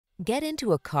Get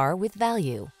into a car with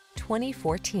value.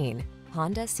 2014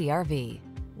 Honda CR-V.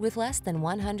 With less than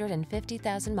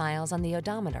 150,000 miles on the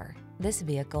odometer, this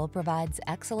vehicle provides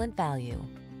excellent value.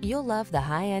 You'll love the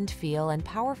high-end feel and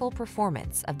powerful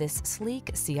performance of this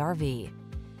sleek CR-V.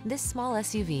 This small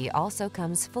SUV also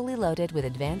comes fully loaded with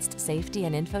advanced safety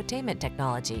and infotainment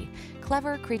technology,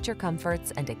 clever creature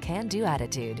comforts, and a can-do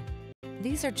attitude.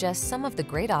 These are just some of the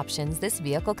great options this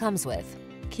vehicle comes with: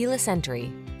 keyless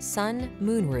entry, sun,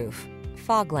 moonroof,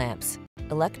 fog lamps,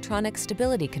 electronic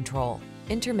stability control,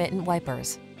 intermittent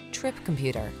wipers, trip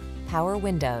computer, power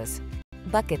windows,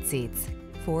 bucket seats,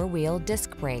 four-wheel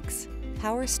disc brakes,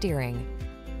 power steering.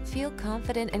 Feel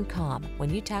confident and calm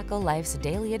when you tackle life's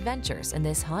daily adventures in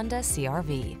this Honda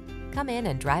CR-V. Come in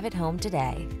and drive it home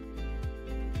today.